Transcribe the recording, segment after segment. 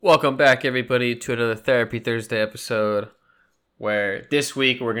Welcome back, everybody, to another Therapy Thursday episode. Where this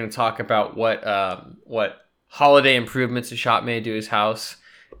week we're going to talk about what holiday improvements a shop made to his house,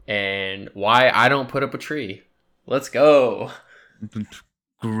 and why I don't put up a tree. Let's go.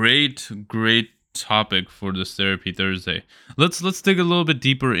 Great topic for this Therapy Thursday. Let's dig a little bit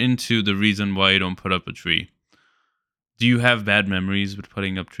deeper into the reason why you don't put up a tree. Do you have bad memories with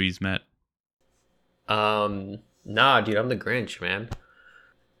putting up trees, Matt? Nah, dude, I'm the Grinch, man.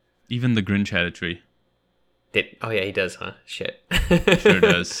 Even the Grinch had a tree. Oh yeah, he does, huh? Shit. Sure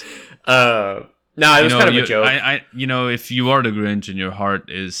does. No, it was kind of a joke. If you are the Grinch and your heart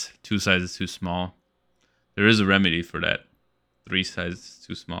is 2 sizes too small, there is a remedy for that. 3 sizes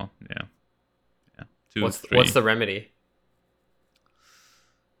too small. Yeah. What's the remedy?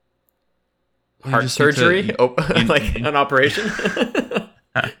 You Heart just need surgery? to- Like an operation?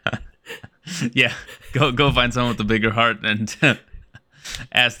 Yeah, go find someone with a bigger heart and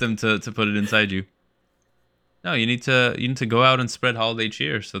ask them to put it inside you. No, you need to go out and spread holiday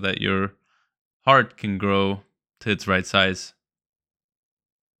cheer so that your heart can grow to its right size.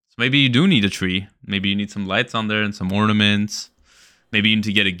 So maybe you do need a tree. Maybe you need some lights on there and some ornaments. Maybe you need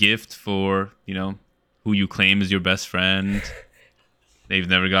to get a gift for, who you claim is your best friend. They've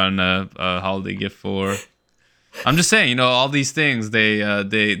never gotten a holiday gift for. I'm just saying, all these things,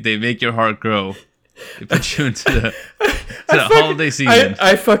 they make your heart grow. They put you into the holiday season.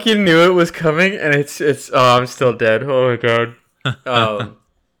 I fucking knew it was coming, and it's I'm still dead. Oh my god.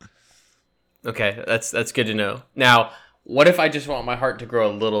 Okay, that's good to know. Now, what if I just want my heart to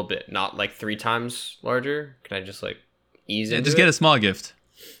grow a little bit, not like 3 times larger? Can I just ease into Just it? get a small gift.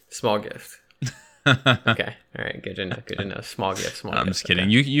 Small gift. Okay, all right, good to know. Small gift. I'm just kidding.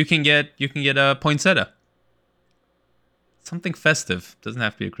 Okay. You can get a poinsettia. Something festive. Doesn't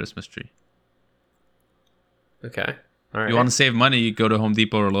have to be a Christmas tree. Okay. All right. You want to save money, you go to Home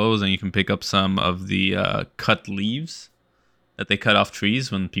Depot or Lowe's and you can pick up some of the cut leaves that they cut off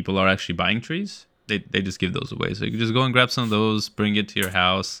trees when people are actually buying trees. They just give those away. So you can just go and grab some of those, bring it to your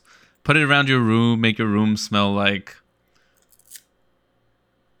house, put it around your room, make your room smell like...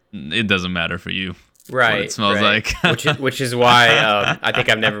 It doesn't matter for you. Right. What it smells like. which is why I think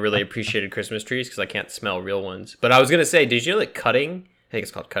I've never really appreciated Christmas trees, because I can't smell real ones. But I was gonna say, did you know that cutting? I think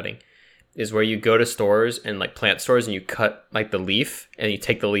it's called cutting. Is where you go to stores and plant stores and you cut the leaf and you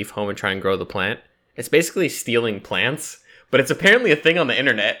take the leaf home and try and grow the plant. It's basically stealing plants, but it's apparently a thing on the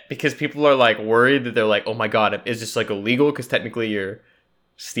internet because people are worried that they're oh my god, is this illegal? Because technically you're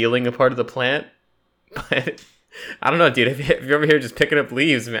stealing a part of the plant. But I don't know, dude. If you're over here just picking up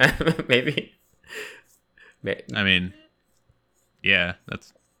leaves, man, maybe. I mean, yeah,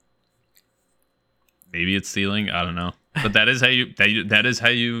 maybe it's stealing. I don't know. But that is how you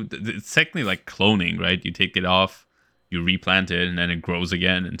it's technically like cloning, right? You take it off, you replant it, and then it grows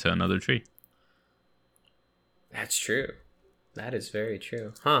again into another tree. That's true. That is very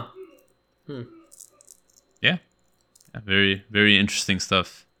true. Huh. Yeah. Very, very interesting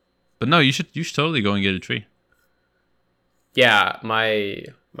stuff. But no, you should totally go and get a tree. Yeah, my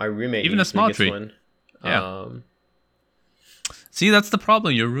roommate Even a small gets tree. One. Yeah. See, that's the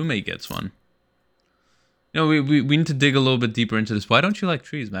problem. Your roommate gets one. We need to dig a little bit deeper into this. Why don't you like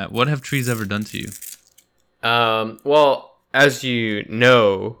trees, Matt? What have trees ever done to you? Well, as you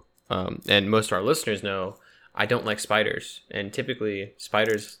know, and most of our listeners know, I don't like spiders, and typically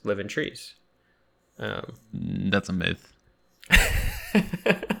spiders live in trees. That's a myth.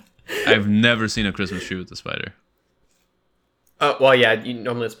 I've never seen a Christmas tree with a spider. Well, yeah,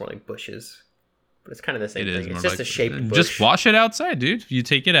 normally it's more like bushes, but it's kind of the same It is thing. It's more just like a shaped bush. Just wash it outside, dude. You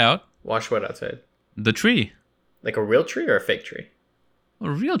take it out. Wash what outside? The tree. Like a real tree or a fake tree? A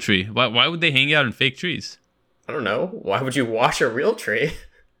real tree. Why would they hang out in fake trees? I don't know. Why would you wash a real tree?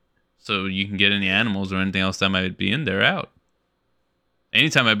 So you can get any animals or anything else that might be in there out.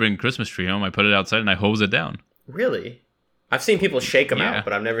 Anytime I bring a Christmas tree home, I put it outside and I hose it down. Really? I've seen people shake them Yeah. out,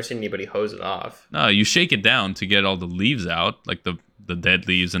 but I've never seen anybody hose it off. No, you shake it down to get all the leaves out, like the dead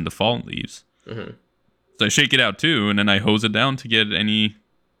leaves and the fallen leaves. Mm-hmm. So I shake it out too, and then I hose it down to get any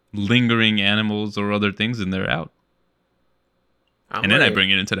lingering animals or other things in there out. Then I bring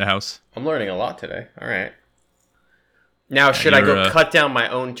it into the house. I'm learning a lot today. All right. Now, should I go cut down my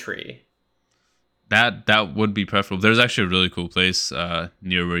own tree? That would be preferable. There's actually a really cool place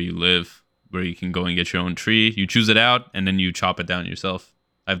near where you live where you can go and get your own tree. You choose it out, and then you chop it down yourself.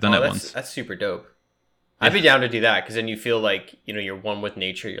 I've done that once. That's super dope. Yeah. I'd be down to do that, because then you feel like, you're one with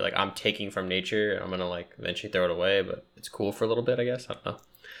nature. You're like, I'm taking from nature, and I'm going to eventually throw it away, but it's cool for a little bit, I guess. I don't know.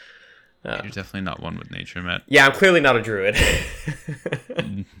 You're definitely not one with nature, Matt. Yeah, I'm clearly not a druid.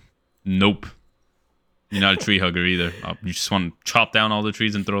 Nope. You're not a tree hugger either. You just want to chop down all the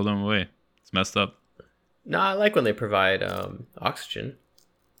trees and throw them away. It's messed up. No, I like when they provide oxygen.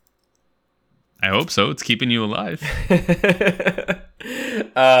 I hope so. It's keeping you alive.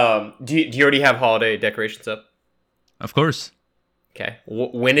 Do you already have holiday decorations up? Of course. Okay.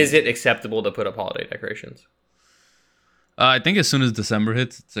 When is it acceptable to put up holiday decorations? I think as soon as December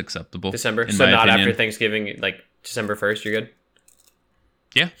hits, it's acceptable. December? In So my not opinion. after Thanksgiving, like December 1st, you're good?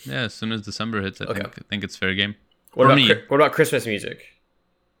 Yeah. As soon as December hits, I think it's fair game. What For about me, what about Christmas music?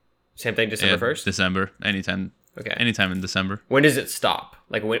 Same thing, December 1st? December. Anytime. Okay. Anytime in December. When does it stop?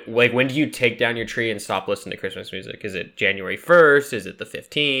 Like when do you take down your tree and stop listening to Christmas music? Is it January 1st? Is it the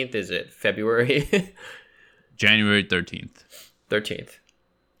 15th? Is it February? January 13th. 13th.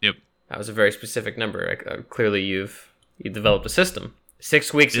 Yep. That was a very specific number. Clearly you've developed a system.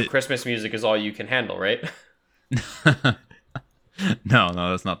 6 weeks of Christmas music is all you can handle, right? No,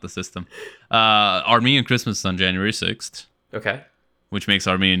 that's not the system. Armenian Christmas is on January 6th. Okay. Which makes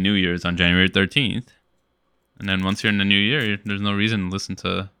Armenian New Year's on January 13th. And then once you're in the new year, there's no reason to listen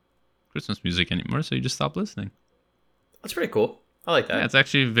to Christmas music anymore, so you just stop listening. That's pretty cool. I like that. Yeah, it's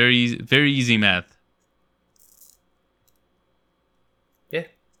actually very easy math. Yeah,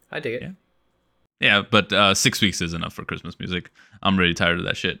 I dig it. Yeah, but 6 weeks is enough for Christmas music. I'm really tired of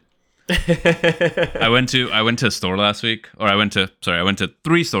that shit. I went to a store last week, or I went to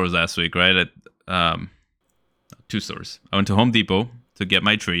 3 stores last week, right? At 2 stores. I went to Home Depot to get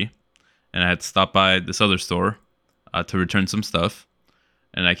my tree, and I had stopped by this other store to return some stuff,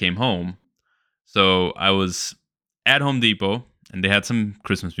 and I came home. So I was at Home Depot, and they had some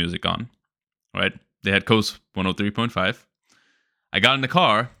Christmas music on, right? They had Coast 103.5. I got in the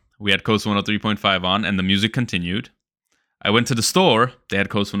car. We had Coast 103.5 on, and the music continued. I went to the store. They had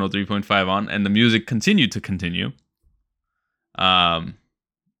Coast 103.5 on, and the music continued to continue. So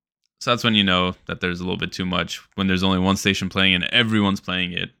that's when you know that there's a little bit too much. When there's only one station playing and everyone's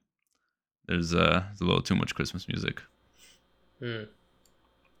playing it, there's a little too much Christmas music.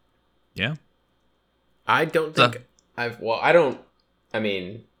 Yeah. I don't think I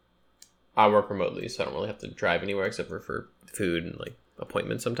mean, I work remotely, so I don't really have to drive anywhere except for food and like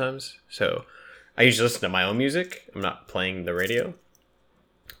appointments sometimes. So I usually listen to my own music. I'm not playing the radio.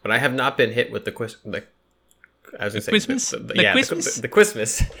 But I have not been hit with the Christmas. I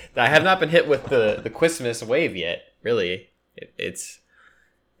have not been hit with the Christmas wave yet. Really, it's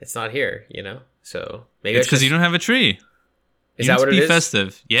not here. So maybe it's because you don't have a tree. Is that what it is? You need to be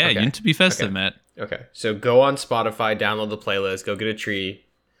festive. Yeah, Okay. you need to be festive, Okay. Matt. Okay, so go on Spotify, download the playlist, go get a tree.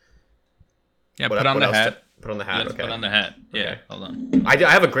 Yeah, put on the hat. Put on the hat. Let's Okay. put on the hat. Yeah, Okay. hold on. I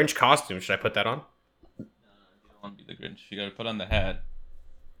have a Grinch costume. Should I put that on? You don't want to be the Grinch. You gotta put on the hat.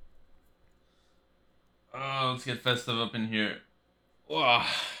 Oh, let's get festive up in here. Wow.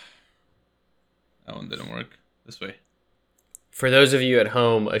 That one didn't work. This way. For those of you at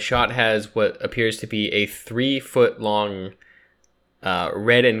home, Ashot has what appears to be a 3-foot long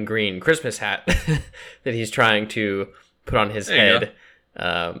red and green Christmas hat that he's trying to put on his head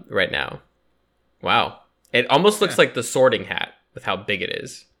right now. Wow. It almost looks like the Sorting Hat with how big it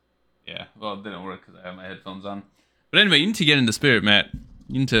is. Yeah, well, it didn't work because I have my headphones on. But anyway, you need to get in the spirit, Matt.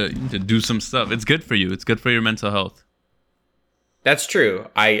 You need to do some stuff. It's good for you. It's good for your mental health. That's true.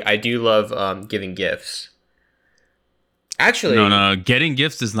 I do love giving gifts. Actually, No. Getting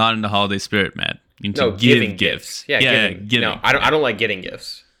gifts is not in the holiday spirit, Matt. You need to give giving gifts. Yeah, giving. No, I don't like getting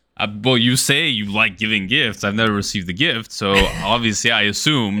gifts. Well, you say you like giving gifts. I've never received a gift, so obviously I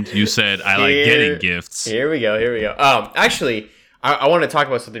assumed you said I like getting gifts. Here we go. Actually, I want to talk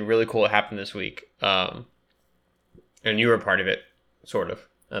about something really cool that happened this week. And you were a part of it, sort of,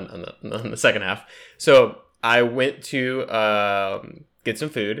 on the second half. So I went to get some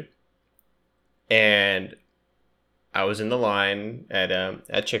food, and I was in the line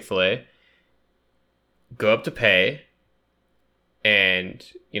at Chick-fil-A. Go up to pay, and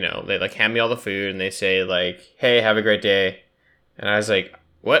they like hand me all the food, and they say like, "Hey, have a great day." And I was like,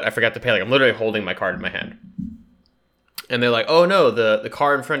 "What? I forgot to pay." Like I'm literally holding my card in my hand, and they're like, "Oh no, the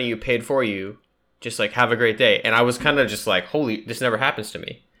car in front of you paid for you. Just like have a great day." And I was kind of just like, "Holy, this never happens to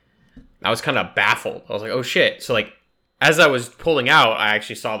me." I was kind of baffled. I was like, "Oh shit!" So like, as I was pulling out, I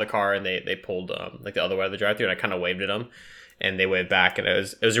actually saw the car, and they pulled like the other way of the drive-thru, and I kind of waved at them, and they waved back, and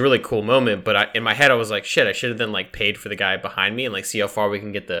it was a really cool moment. But in my head, I was like, "Shit, I should have then like paid for the guy behind me and like see how far we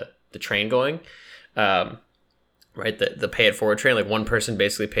can get the train going." Right, the pay it forward train. Like one person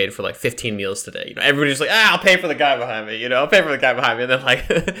basically paid for like 15 meals today. Everybody's like, I'll pay for the guy behind me. I'll pay for the guy behind me, and then like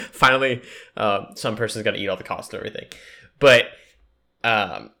finally, some person's got to eat all the cost and everything. But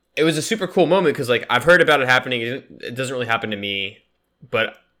it was a super cool moment because like I've heard about it happening. It doesn't really happen to me,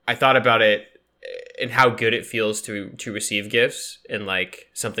 but I thought about it and how good it feels to receive gifts and like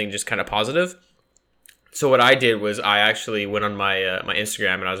something just kind of positive. So what I did was I actually went on my my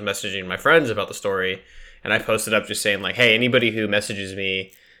Instagram and I was messaging my friends about the story, and I posted up just saying like, hey, anybody who messages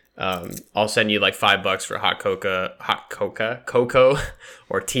me, I'll send you like $5 for hot cocoa,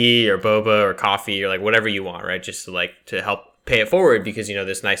 or tea or boba or coffee or like whatever you want, right? Just to like to help pay it forward because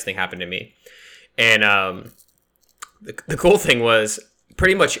this nice thing happened to me. And the cool thing was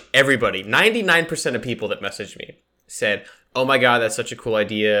pretty much everybody, 99% of people that messaged me said, oh my God, that's such a cool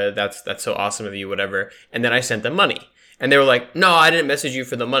idea. That's so awesome of you, whatever. And then I sent them money. And they were like, no, I didn't message you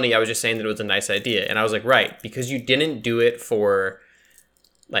for the money. I was just saying that it was a nice idea. And I was like, right, because you didn't do it for,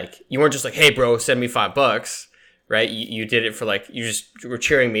 like, you weren't just like, hey, bro, send me $5, right? You did it for, like, you were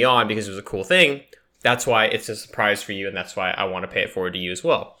cheering me on because it was a cool thing. That's why it's a surprise for you, and that's why I want to pay it forward to you as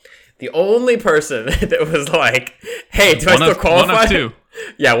well. The only person that was like, hey, do I still qualify? One of two.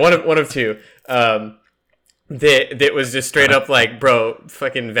 Yeah, one of two. That was just straight up like, bro,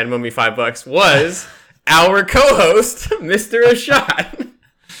 fucking Venmo me $5 was our co-host, Mr. Ashad.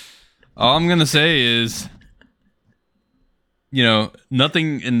 All I'm gonna say is,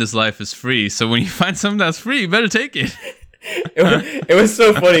 nothing in this life is free. So when you find something that's free, you better take it. It was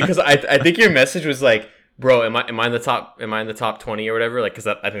so funny because I think your message was like, bro, am I in the top 20 or whatever? Like, because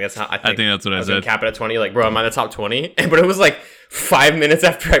I think that's how I think that's what I said. Cap it at 20. Like, bro, am I in the top 20? But it was like 5 minutes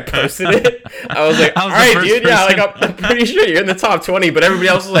after I posted it. I was like, all right, dude, yeah, like I'm pretty sure you're in the top 20. But everybody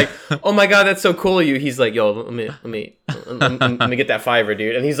else was like, oh my God, that's so cool of you. He's like, yo, let me get that $5,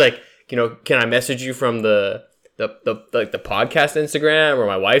 dude. And he's like, can I message you from the podcast Instagram or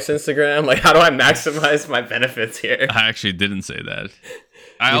my wife's Instagram? Like, how do I maximize my benefits here? I actually didn't say that.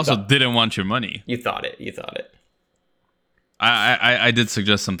 I also didn't want your money. You thought it. I did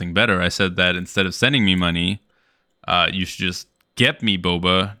suggest something better. I said that instead of sending me money, you should just get me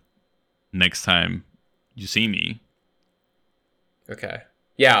boba next time you see me. Okay.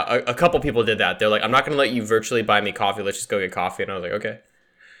 Yeah, a couple people did that. They're like, I'm not going to let you virtually buy me coffee. Let's just go get coffee. And I was like, okay.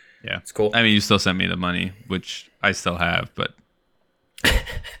 Yeah. It's cool. I mean, you still sent me the money, which I still have, but...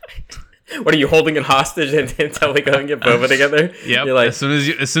 What are you holding it hostage until we go and get boba together? Yeah. Like, as soon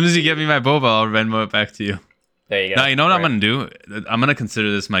as you get me my boba, I'll Venmo it back to you. There you go. Now you know what I'm gonna do? I'm gonna consider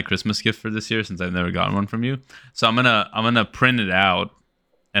this my Christmas gift for this year since I've never gotten one from you. So I'm gonna print it out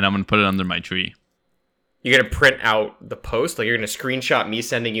and I'm gonna put it under my tree. You're gonna print out the post? Like you're gonna screenshot me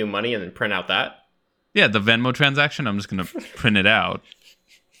sending you money and then print out that? Yeah, the Venmo transaction. I'm just gonna print it out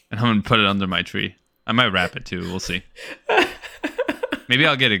and I'm gonna put it under my tree. I might wrap it too. We'll see. Maybe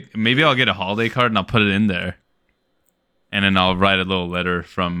I'll get a holiday card and I'll put it in there, and then I'll write a little letter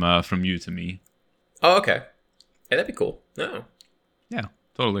from you to me. Oh, okay. Hey, that'd be cool. No. Yeah,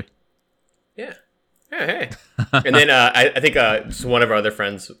 totally. Yeah. Hey. And then I think just one of our other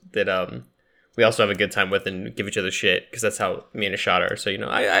friends that we also have a good time with and give each other shit because that's how me and Ashad are. So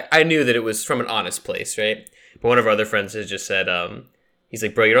I knew that it was from an honest place, right? But one of our other friends has just said he's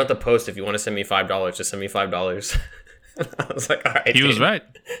like, bro, you don't have to post if you want to send me $5. Just send me $5. I was like, all right. He was right.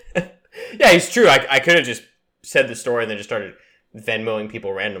 Yeah, he's true. I could have just said the story and then just started Venmoing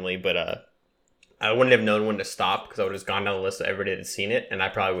people randomly, but I wouldn't have known when to stop because I would have just gone down the list of everybody that had seen it, and I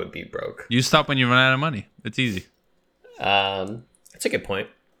probably would be broke. You stop when you run out of money. It's easy. That's a good point,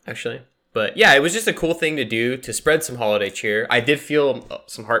 actually. But yeah, it was just a cool thing to do to spread some holiday cheer. I did feel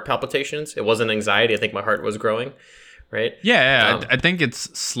some heart palpitations. It wasn't anxiety. I think my heart was growing. Right? Yeah. I think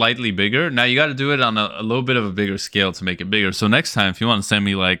it's slightly bigger. Now you got to do it on a little bit of a bigger scale to make it bigger. So next time, if you want to send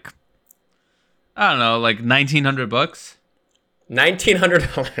me like, I don't know, like $1,900.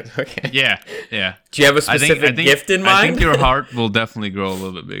 $1,900. Okay. Yeah. Do you have a specific gift in mind? I think your heart will definitely grow a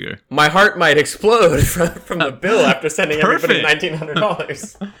little bit bigger. My heart might explode from the bill after sending everybody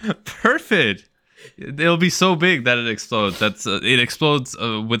 $1,900. Perfect. It'll be so big that it explodes. It explodes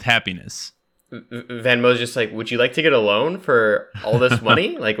with happiness. Venmo's just like, would you like to get a loan for all this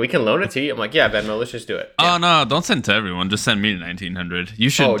money? Like, we can loan it to you. I'm like, yeah, Venmo, let's just do it. Yeah. Oh, no, don't send to everyone. Just send me $1,900. You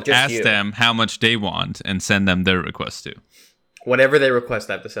should ask them how much they want and send them their request too. Whatever they request,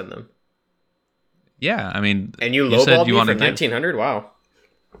 I have to send them. Yeah, I mean... And you lowballed me for $1,900? Wow.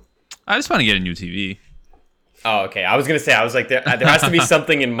 I just want to get a new TV. Oh, okay. I was going to say, I was like, there has to be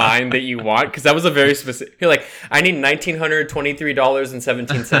something in mind that you want, because that was a very specific... You're like, I need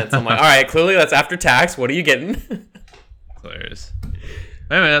 $1,923.17. I'm like, all right, clearly that's after tax. What are you getting? Hilarious.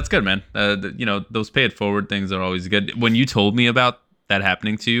 Anyway, that's good, man. Those pay it forward things are always good. When you told me about that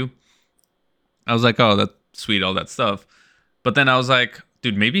happening to you, I was like, oh, that's sweet, all that stuff. But then I was like,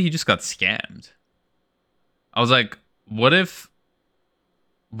 dude, maybe he just got scammed. I was like, what if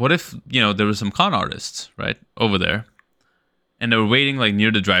there were some con artists, right, over there, and they're waiting like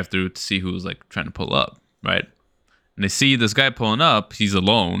near the drive-thru to see who's like trying to pull up, right? And they see this guy pulling up. He's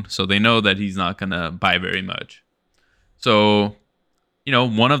alone, so they know that he's not gonna buy very much. So,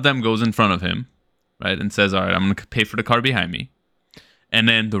 one of them goes in front of him, right, and says, "All right, I'm gonna pay for the car behind me." And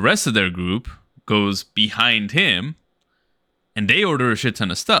then the rest of their group goes behind him, and they order a shit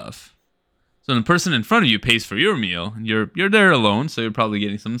ton of stuff. So the person in front of you pays for your meal, and you're there alone, so you're probably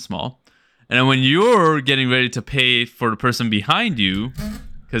getting something small. And then when you're getting ready to pay for the person behind you,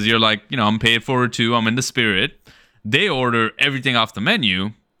 because you're like, I'm paid forward too, I'm in the spirit, they order everything off the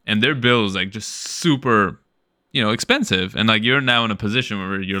menu, and their bill is like just super, expensive. And like you're now in a position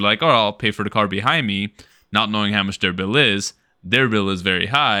where you're like, oh, I'll pay for the car behind me, not knowing how much their bill is. Their bill is very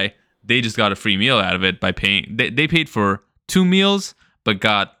high. They just got a free meal out of it by paying. They paid for 2 meals, but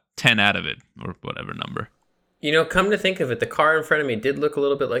got 10 out of it, or whatever number. Come to think of it, the car in front of me did look a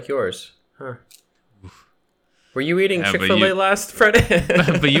little bit like yours. Huh. Were you eating Chick-fil-A last Friday?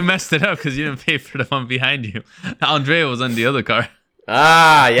 But you messed it up because you didn't pay for the one behind you. Andrea was on the other car.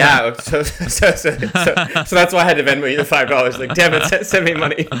 Ah, yeah. So that's why I had to Venmo you the $5. Like, damn it, send me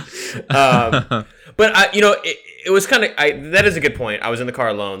money. But it was kind of. That is a good point. I was in the car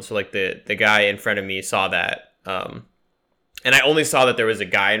alone, so like the guy in front of me saw that. And I only saw that there was a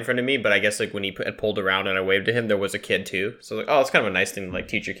guy in front of me, but I guess like when he had pulled around and I waved to him, there was a kid too. So like, oh, it's kind of a nice thing to like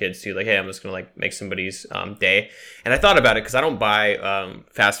teach your kids too. Like, hey, I'm just gonna like make somebody's day. And I thought about it because I don't buy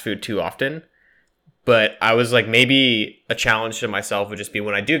fast food too often, but I was like, maybe a challenge to myself would just be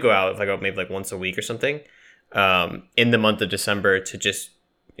when I do go out, if I go maybe like once a week or something, in the month of December, to just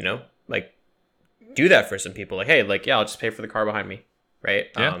like do that for some people. Like, hey, like yeah, I'll just pay for the car behind me, right?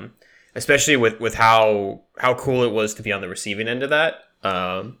 Yeah. Especially with how cool it was to be on the receiving end of that.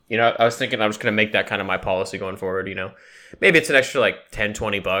 I was thinking I was going to make that kind of my policy going forward. Maybe it's an extra like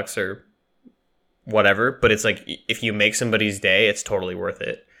 $10-$20 or whatever, but it's like if you make somebody's day, it's totally worth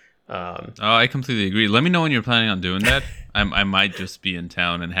it. I completely agree. Let me know when you're planning on doing that. I might just be in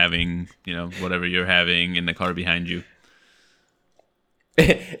town and having whatever you're having in the car behind you.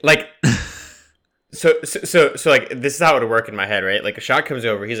 Like. So like this is how it would work in my head, right? Like a shot comes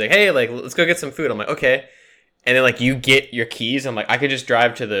over, he's like, hey, like let's go get some food. I'm like, okay. And then like you get your keys. I'm like, I could just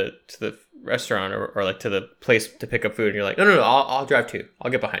drive to the restaurant or like to the place to pick up food. And you're like, no, I'll drive too.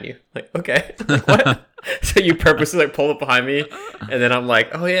 I'll get behind you. Like, okay. Like, what? So you purposely like pull up behind me, and then I'm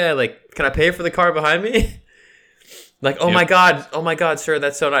like, oh yeah, like can I pay for the car behind me? Like, oh my god, sir,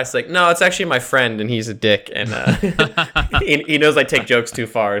 that's so nice. Like, no, it's actually my friend, and he's a dick, and he knows I take jokes too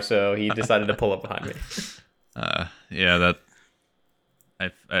far, so he decided to pull up behind me. Yeah, that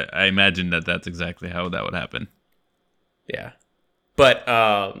I imagine that's exactly how that would happen. Yeah, but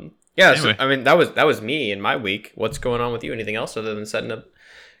yeah. Anyway. So, I mean, that was me in my week. What's going on with you? Anything else other than setting up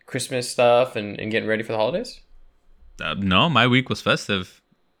Christmas stuff and getting ready for the holidays? No, my week was festive,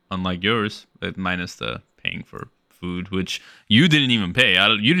 unlike yours, minus the paying for food, which you didn't even pay.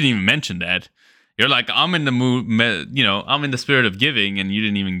 You didn't even mention that. You're like, I'm in the mood, I'm in the spirit of giving, and you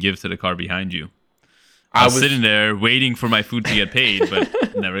didn't even give to the car behind you. I was sitting there waiting for my food to get paid, but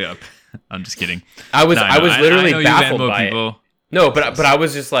never got. I'm just kidding. I was literally baffled by people. It. No, but I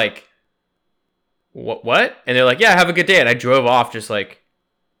was just like, what? And they're like, yeah, have a good day. And I drove off just like,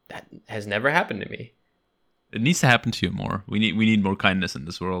 that has never happened to me. It needs to happen to you more. We need more kindness in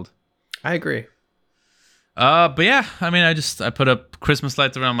this world. I agree. But yeah, I mean, I put up Christmas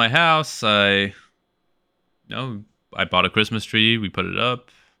lights around my house. I bought a Christmas tree. We put it up.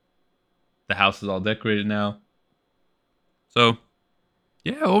 The house is all decorated now. So,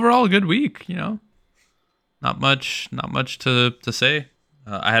 yeah, overall a good week. Not much to say.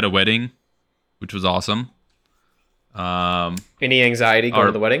 I had a wedding, which was awesome. Any anxiety going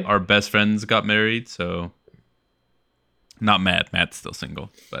to the wedding? Our best friends got married, so not Matt. Matt's still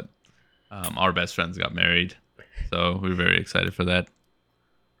single, but. Our best friends got married, so we're very excited for that.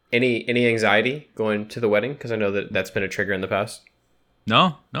 Any anxiety going to the wedding? Because I know that's been a trigger in the past.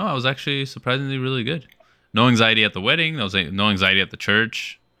 No, I was actually surprisingly really good. No anxiety at the wedding. No anxiety at the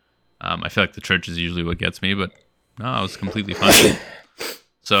church. I feel like the church is usually what gets me, but no, I was completely fine.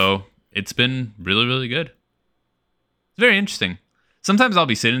 So it's been really, really good. It's very interesting. Sometimes I'll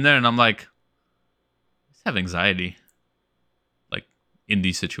be sitting there and I'm like, I just have anxiety. In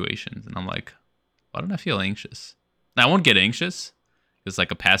these situations, and I'm like, why don't I feel anxious? Now, I won't get anxious. It's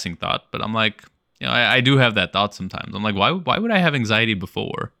like a passing thought, but I'm like, I do have that thought sometimes. I'm like, why would I have anxiety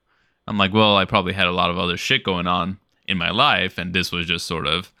before? I'm like, well, I probably had a lot of other shit going on in my life, and this was just sort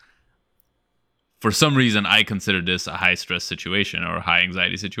of, for some reason, I considered this a high stress situation or a high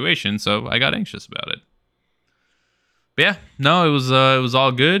anxiety situation, so I got anxious about it. But yeah, no, it was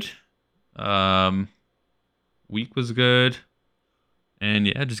all good. Week was good. And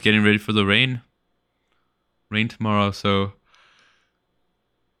yeah, just getting ready for the rain tomorrow. So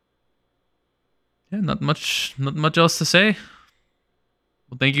yeah, not much else to say.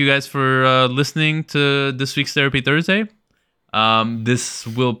 Well, thank you guys for listening to this week's Therapy Thursday. This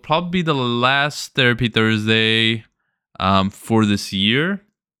will probably be the last Therapy Thursday for this year.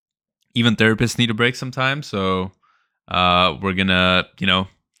 Even therapists need a break sometimes, so we're gonna,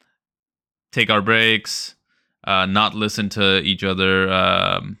 take our breaks, not listen to each other,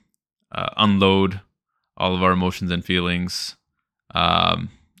 unload all of our emotions and feelings, and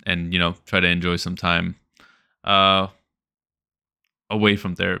try to enjoy some time away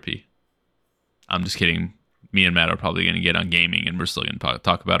from therapy. I'm just kidding. Me and Matt are probably going to get on gaming, and we're still going to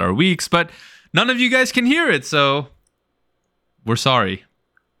talk about our weeks, but none of you guys can hear it, so we're sorry.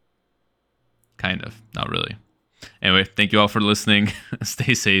 Kind of. Not really. Anyway, thank you all for listening.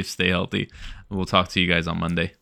 Stay safe, stay healthy. We'll talk to you guys on Monday.